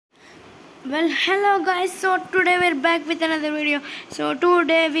Well, hello guys. So today we're back with another video. So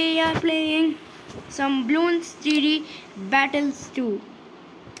today we are playing some Bloons TD Battles 2.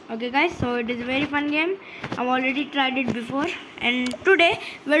 Okay guys, so it is a very fun game. I've already tried it before, and today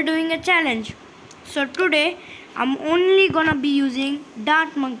we're doing a challenge. So today I'm only gonna be using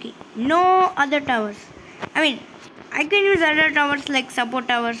Dart Monkey, no other towers. I mean, I can use other towers like support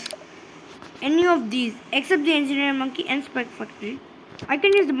towers, any of these except the engineer monkey and spec factory. I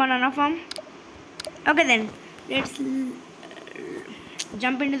can use the banana farm. Okay then, let's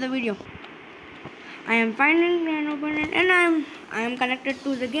jump into the video. I am finding an opponent and I am connected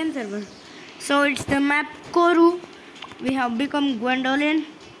to the game server. So it's the map Koru. We have become Gwendolyn.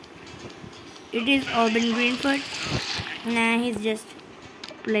 It is Urban Greenfoot. Nah, he's just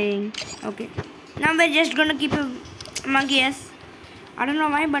playing. Okay. Now we're just gonna keep a monkey as. I don't know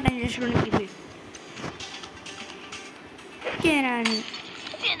why, but I'm just gonna keep it. Get on it.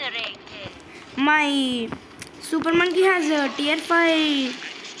 My super monkey has a tier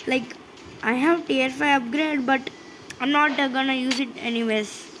 5, like I have tier 5 upgrade, but I'm not gonna use it anyways,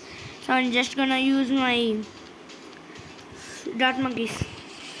 so I'm just gonna use my dart monkeys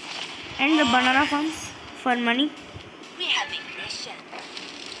and the banana farms for money. We have a mission.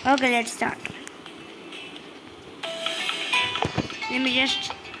 Okay, let's start. Let me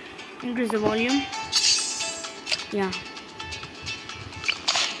just increase the volume. Yeah.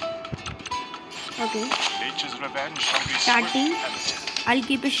 Okay. Nature's revenge shall be Starting. swift and I'll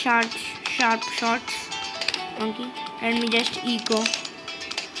keep a sharp shots monkey. Let me just eco.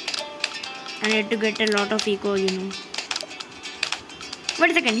 I need to get a lot of eco, Wait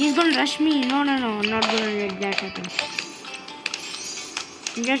a second, he's gonna rush me. No, I'm not gonna let that happen.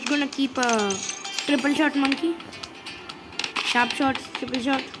 I'm just gonna keep a triple shot monkey. Sharp shots, triple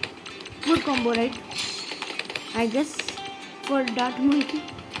shot. Good combo, right? I guess for dart monkey,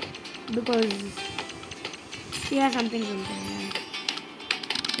 because yeah, something.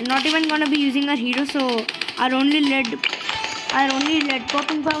 I'm not even gonna be using our hero, so our only lead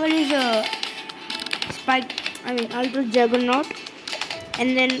popping power is Ultra Juggernaut,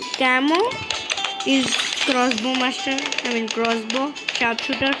 and then camo is crossbow master. Crossbow,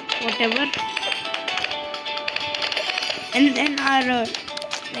 sharpshooter, whatever. And then our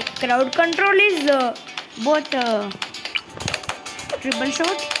crowd control is both triple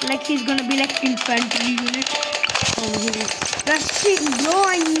shot, like he's gonna be like infantry unit. Oh, he's rushing, bro,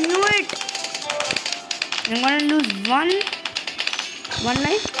 I knew it. I'm gonna lose one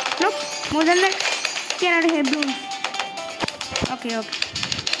life. Nope, more than that. Get out of here, Bloons. Okay.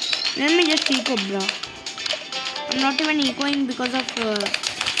 Let me just eco, bro. I'm not even ecoing because of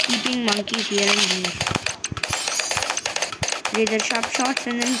keeping monkeys here and there. Laser sharp shots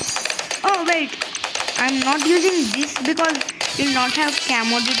and then. Oh wait, I'm not using this because you'll not have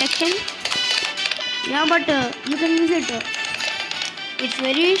camo detection. Yeah, but you can use it. It's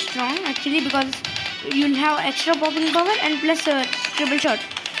very strong actually, because you'll have extra popping power and plus triple shot.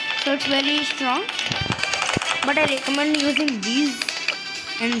 So it's very strong. But I recommend using these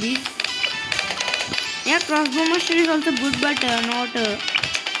and these. Yeah, crossbow master is also good, but not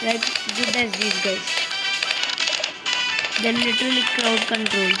like good as these guys. They're literally crowd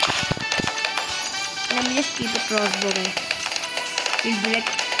control. Let me just keep a crossbow, guys. It'll be like,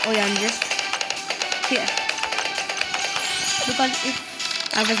 oh yeah, I'm just here. Because if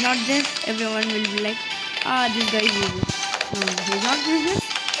I was not there, everyone will be like, this guy is useless. No, he's not useless,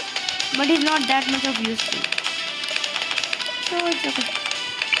 but he's not that much of useful. So it's okay.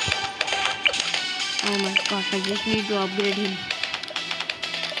 Oh my gosh, I just need to upgrade him.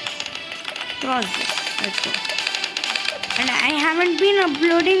 Crossbow, let's go. And I haven't been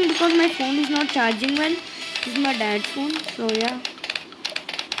uploading because my phone is not charging well. This is my dad's phone, so yeah.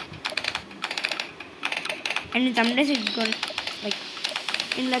 And in some days it's gonna,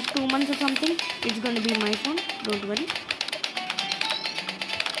 in 2 months or something, it's gonna be my phone. Don't worry.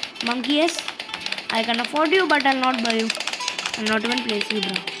 Monkey, yes, I can afford you, but I'll not buy you. I'll not even place you,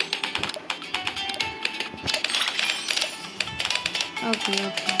 bro.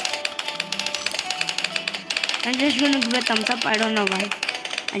 Okay. I'm just gonna give a thumbs up. I don't know why.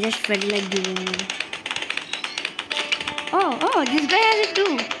 I just felt like giving it. Oh, this guy has it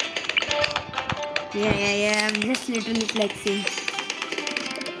too. Yeah. I'm just literally flexing.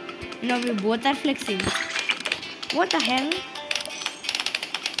 No, we both are flexing. What the hell?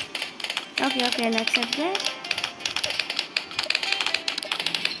 Okay, I'll accept that.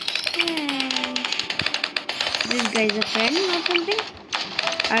 Yeah. This guy is a friend or something?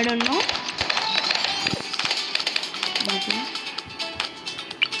 I don't know. Okay.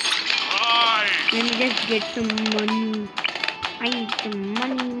 Let me just get some money. I need some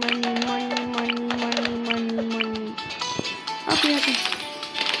money. okay.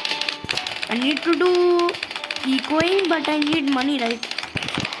 I need to do ecoing, but I need money, right?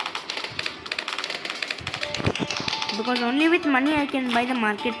 Because only with money I can buy the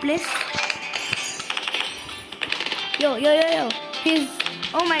marketplace. Yo. He's...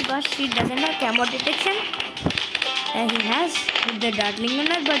 Oh my gosh, he doesn't have camo detection. He has with the dartling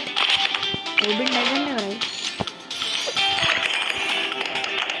gunner, but Obin doesn't have, right?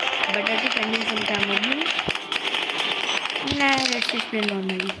 Better to send in some camo. Nah, let's just play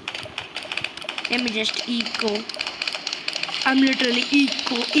normally. Let me just eco. I'm literally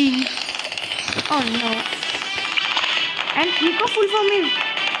ecoing. Oh no. And eco full for me.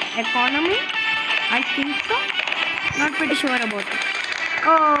 Economy? I think so. Not pretty sure about it. Oh.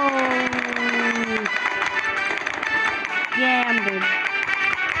 Yeah, I'm good.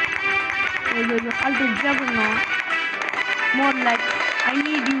 Yo. I'll do juggernaut. More like I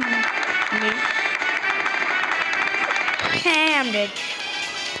need you, mate. Hey, I'm dead.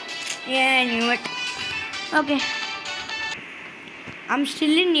 Yeah, I knew it. Okay. I'm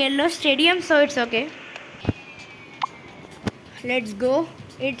still in yellow stadium, so it's okay. Let's go.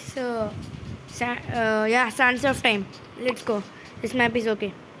 It's sands of time. Let's go. This map is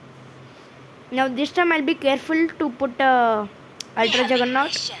okay. Now this time I'll be careful to put ultra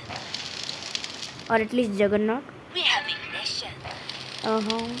juggernaut, or at least juggernaut. We have ignition.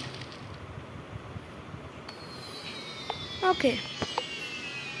 Okay.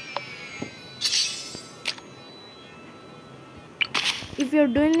 If you're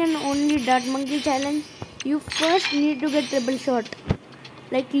doing an only dart monkey challenge, you first need to get triple shot.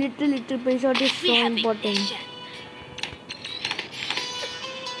 Like literally triple shot is so important. Ignition.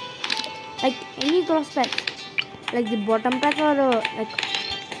 Like any cross path, like the bottom path, or like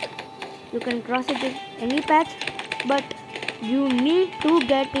you can cross it with any path, but you need to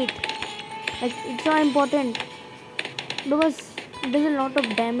get it. Like it's so important because it does a lot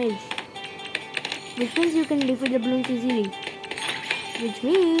of damage, which means you can defeat the balloons easily, which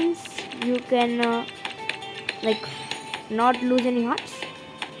means you can like not lose any hearts,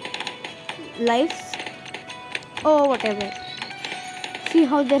 lives, or whatever. See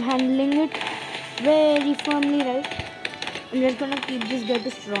how they're handling it very firmly, right? I'm just gonna keep this guy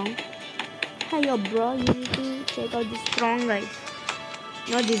to strong. Hey yo bro, you need to check out the strong guys,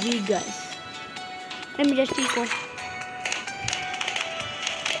 not the weak guys. Let me just eco.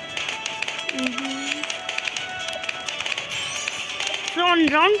 So on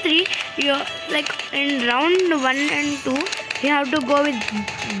round 3, you like in round 1 and 2, you have to go with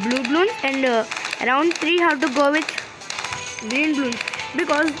blue balloons, and round 3 you have to go with green balloons,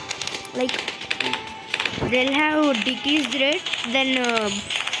 because like they'll have decreased rate than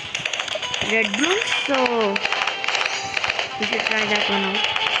red balloons, so we should try that one out.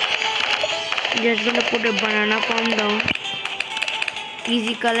 Just gonna put a banana farm down.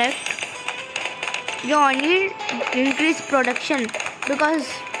 Easy collect. Yo, I need increased production, because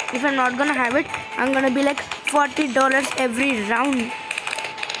if I'm not gonna have it, I'm gonna be like $40 every round,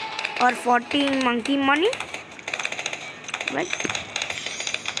 or 40 monkey money. What?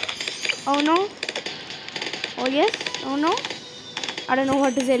 Oh no. Oh yes. Oh no. I don't know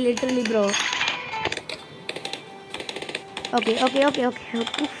what to say literally, bro. Okay.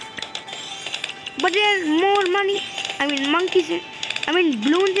 Oof. But there's more money. I mean monkeys. I mean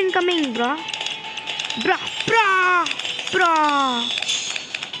balloons incoming, bro. Bro.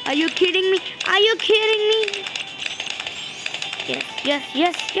 Are you kidding me?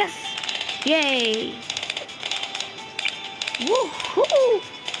 Yes. Yay. Woohoo.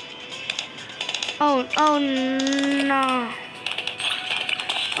 Oh no.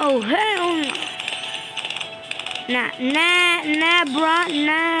 Oh hell no. Nah, bruh,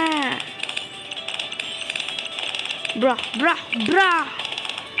 nah. Bruh.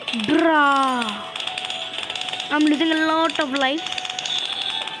 I'm losing a lot of life.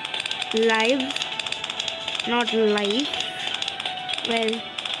 Lives, not life. Well,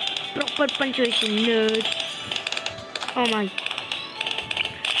 proper punctuation, nerd. Oh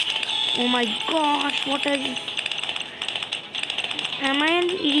my gosh, what are you? Am I an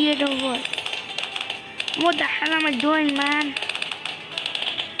idiot or what? What the hell am I doing, man?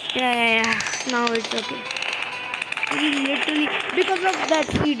 Yeah. Now it's okay. Literally, because of that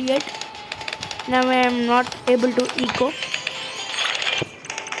idiot, now I am not able to eco.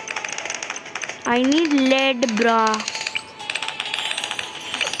 I need lead, brah.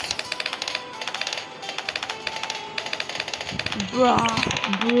 Bruh.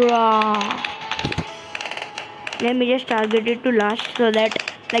 Let me just target it to last, so that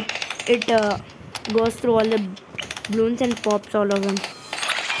like it goes through all the balloons and pops all of them.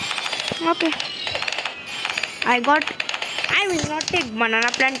 Okay. I got I will not take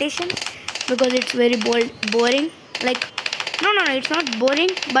banana plantation because it's very boring. Like, no, it's not boring,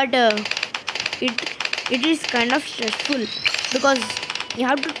 but it is kind of stressful because you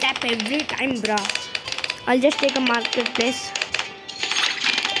have to tap every time, bruh. I'll just take a marketplace.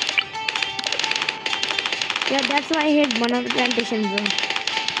 Yeah, that's why I hate banana plantation, bro.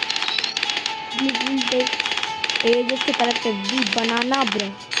 It will take ages to collect every banana,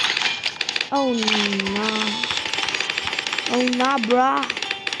 bro. Oh no. Oh nah, bruh.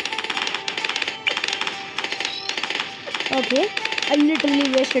 Okay, I literally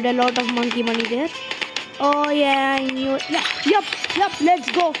wasted a lot of monkey money there. Oh yeah, I knew it. Yeah, yup,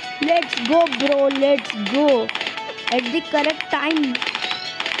 let's go, bro, let's go. At the correct time.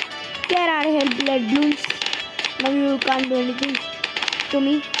 Get out of here, blood balloons. Now you can't do anything to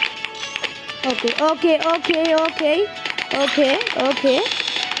me. Okay.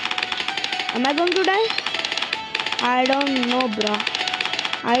 Am I going to die? I don't know, bro.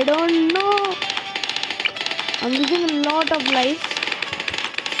 I don't know. I'm losing a lot of life.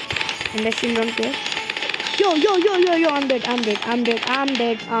 And I still don't care. Yo, I'm dead.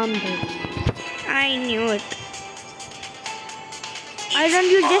 I knew it. Why don't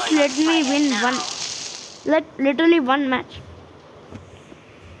you just let me win literally one match?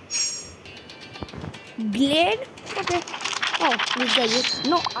 Blade? Okay. Oh, this guy just...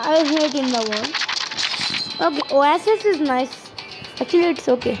 No, I hate in the world. Okay, Oasis is nice. Actually, it's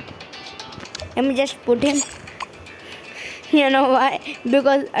okay. Let me just put him. You know why?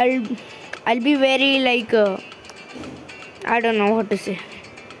 Because I'll be very like I don't know what to say.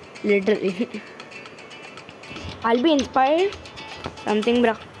 Literally, I'll be inspired. Something,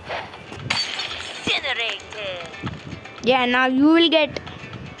 bro. Generated. Yeah, now you'll get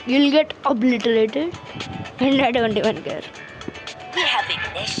obliterated, and I don't even care. We have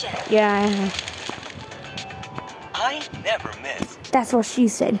ignition. Yeah, I never miss. that's what she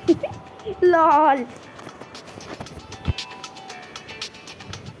said. Lol.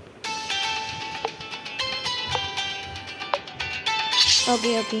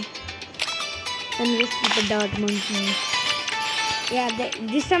 Okay. Let me just keep a dart monkey. Yeah,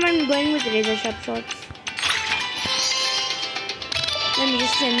 this time I'm going with razor sharp shots. Let me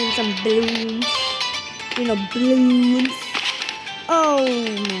just send in some balloons. You know, balloons. Oh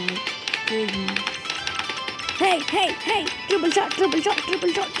my goodness. Hey. Triple shot.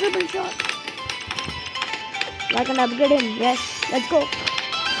 I can upgrade him. Yes, let's go.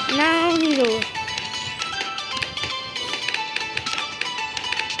 Now he's over.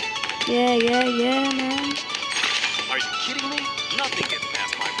 Yeah, man. Are you kidding me? Nothing gets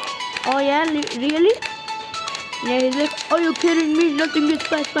past my bow. Oh yeah, really? Yeah, he's like, are you kidding me? Nothing gets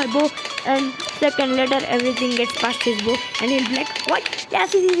past my bow. And second later, everything gets past his bow. And he'll be like, what? Yeah,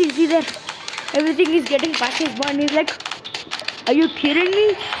 see there. Everything is getting past his bow. And he's like, are you kidding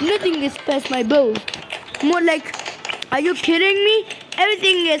me? Nothing gets past my bow. More like, are you kidding me?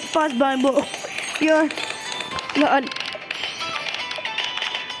 Everything gets past my bow. You're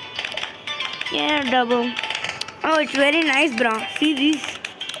yeah, double. Oh, it's very nice, bro. See these?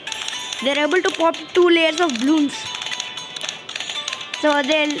 They're able to pop 2 layers of balloons. So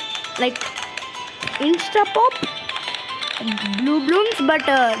they'll like insta pop blue balloons, but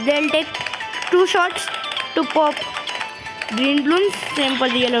they'll take 2 shots to pop green balloons. Same for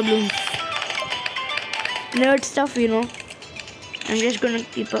the yellow balloons. Nerd stuff, you know. I'm just gonna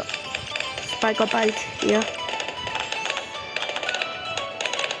keep a spike up alt here.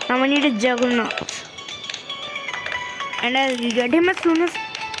 Now I need a juggernaut. And I'll get him as soon as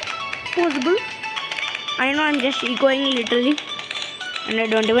possible. I know I'm just ecoing literally. And I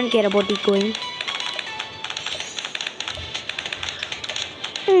don't even care about ecoing.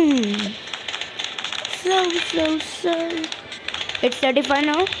 So. It's 35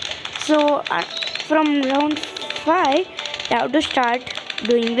 now. So from round 5, you have to start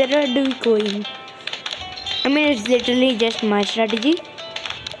doing the red ecoing. I mean, it's literally just my strategy.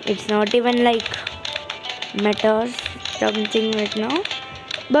 It's not even like meta or something right now,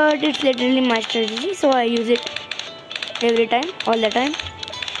 but it's literally my strategy, so I use it every time, all the time,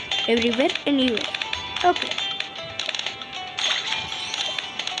 everywhere, anywhere.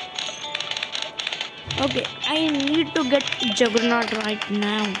 Okay, I need to get Juggernaut right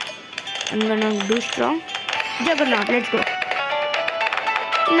now. I'm gonna do strong Juggernaut. Let's go.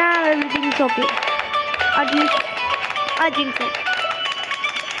 Now everything's okay. At least I think so.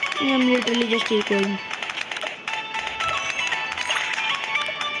 I'm literally just equaling.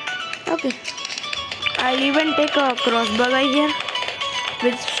 Okay. I'll even take a crossbow guy here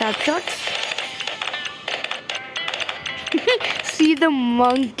with sharp shots. See the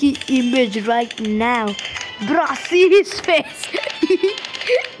monkey image right now. Bro, see his face.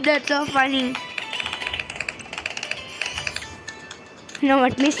 That's so funny. No,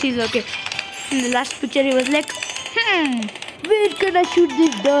 at least he's okay. In the last picture, he was like, where can I shoot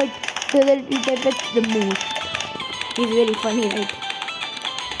this dirt so that it affects the most? He's very funny, right?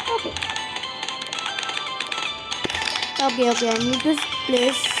 Okay. Okay, I need to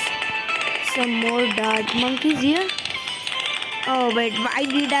place some more dart monkeys here. Oh, wait, why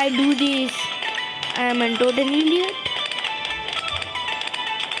did I do this? I am a total idiot.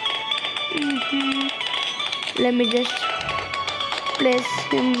 Let me just place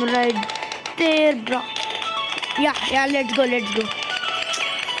him right there, bro. Yeah, let's go.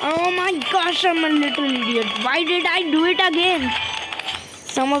 Oh my gosh, I'm a little idiot. Why did I do it again?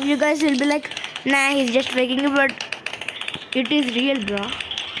 Some of you guys will be like, nah, he's just faking it, but it is real, bro.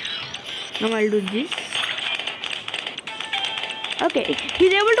 Now I'll do this. Okay,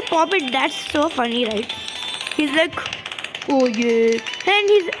 he's able to pop it. That's so funny, right? He's like, oh yeah, and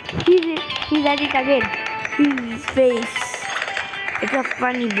he's at it again. His face. It's a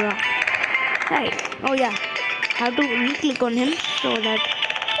funny, bro. Right. Oh yeah, have to re-click on him so that.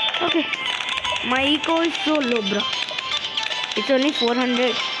 Okay, my eco is so low, bro. It's only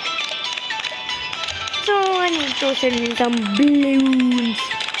 400. So I need to send in some balloons.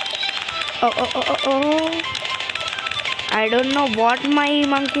 Oh. I don't know what my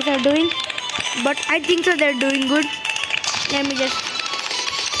monkeys are doing, but I think so they're doing good. Let me just...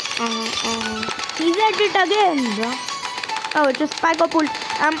 He's at it again, bro. Oh, it's a spike pull.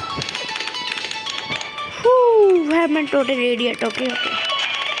 I'm a total idiot. Okay.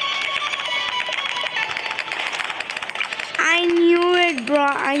 I knew it, bro.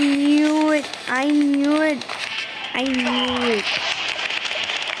 I knew it.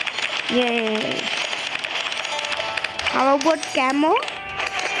 Yeah. How about camo?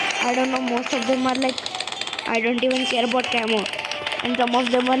 I don't know, most of them are like, I don't even care about camo. And some of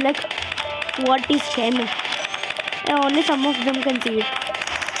them are like, what is camo? And only some of them can see it.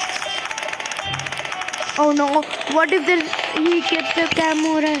 Oh no, what if he kept the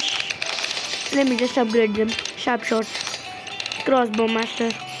camo rush? Let me just upgrade them. Sharp shots. Crossbow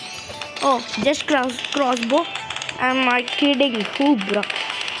master. Oh, just crossbow? Am I kidding? Who, bro?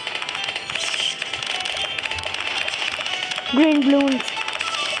 Green balloons.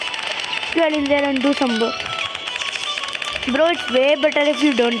 Get in there and do some work. Bro, it's way better if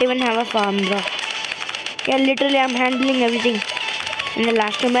you don't even have a farm, bro. Yeah, literally I'm handling everything. In the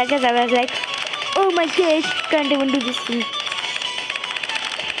last 2 matches I was like, oh my gosh, can't even do this thing.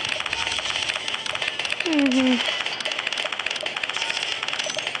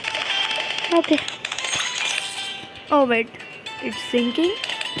 Okay. Oh wait, it's sinking.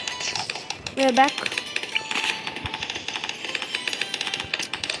 We're back.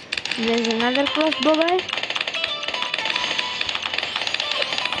 There's another crossbow guy.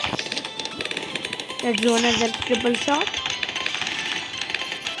 Let's do another triple shot.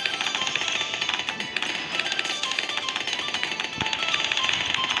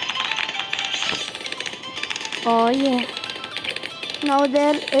 Oh yeah. Now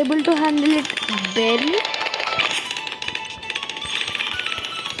they're able to handle it barely.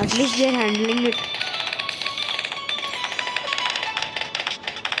 At least they're handling it.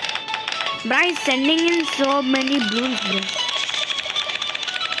 Bryce sending in so many balloons, bro.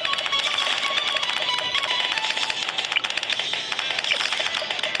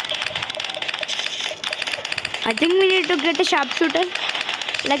 I think we need to get a sharpshooter,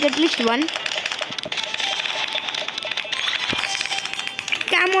 like at least one.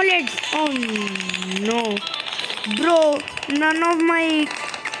 Camolets. Oh no, bro! None of my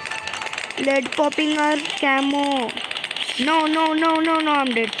lead popping are camo. No!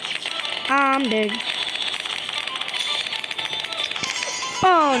 I'm dead.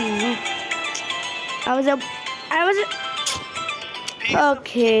 Oh no! I was.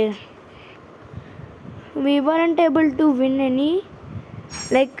 Okay. We weren't able to win any.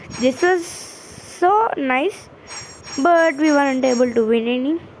 Like, this was so nice, but we weren't able to win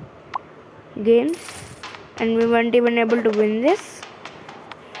any games, and we weren't even able to win this.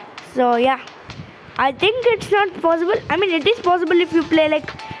 So yeah, I think it's not possible. I mean, it is possible if you play like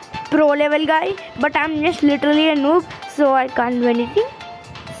pro level guy, but I'm just literally a noob, so I can't do anything.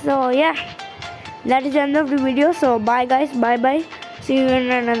 So yeah, that is the end of the video. So bye guys, bye. See you in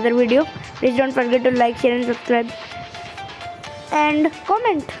another video. Please don't forget to like, share and subscribe and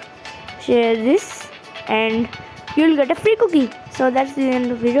comment. Share this and you'll get a free cookie. So that's the end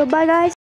of the video. Bye guys.